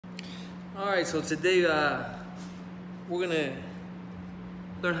All right, so today we're gonna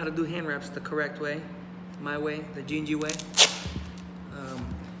learn how to do hand wraps the correct way, my way, the Jinji way.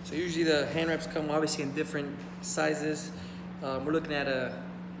 So usually the hand wraps come obviously in different sizes. We're looking at a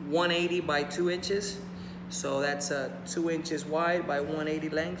 180 by 2 inches. So that's 2 inches wide by 180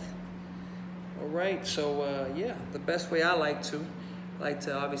 length. All right, so yeah, the best way I like to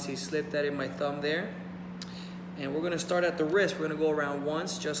obviously slip that in my thumb there. And we're gonna start at the wrist. We're gonna go around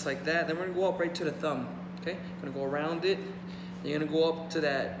once, just like that. Then we're gonna go up right to the thumb, okay? We're gonna go around it. You're gonna go up to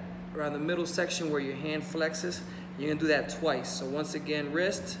that, around the middle section where your hand flexes. You're gonna do that twice. So once again,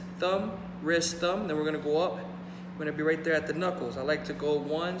 wrist, thumb, then we're gonna go up. We're gonna be right there at the knuckles. I like to go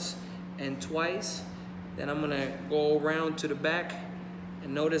once and twice. Then I'm gonna go around to the back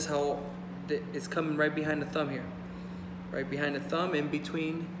and notice how it's coming right behind the thumb here. Right behind the thumb, in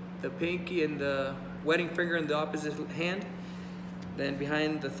between the pinky and the wedding finger in the opposite hand. Then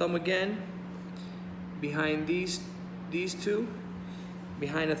behind the thumb again, behind these two,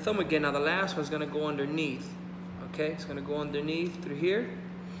 behind the thumb again. Now the last one's gonna go underneath. Okay, it's gonna go underneath through here.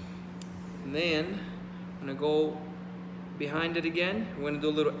 And then I'm gonna go behind it again. We're gonna do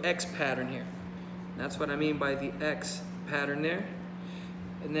a little X pattern here. And that's what I mean by the X pattern there.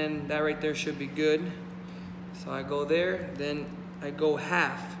 And then that right there should be good. So I go there, then I go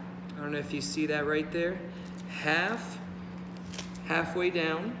half. I don't know if you see that right there. Halfway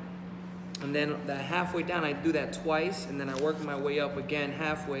down. And then that halfway down, I do that twice, and then I work my way up again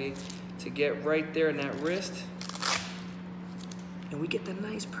halfway to get right there in that wrist. And we get the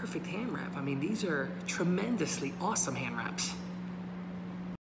nice, perfect hand wrap. I mean, these are tremendously awesome hand wraps.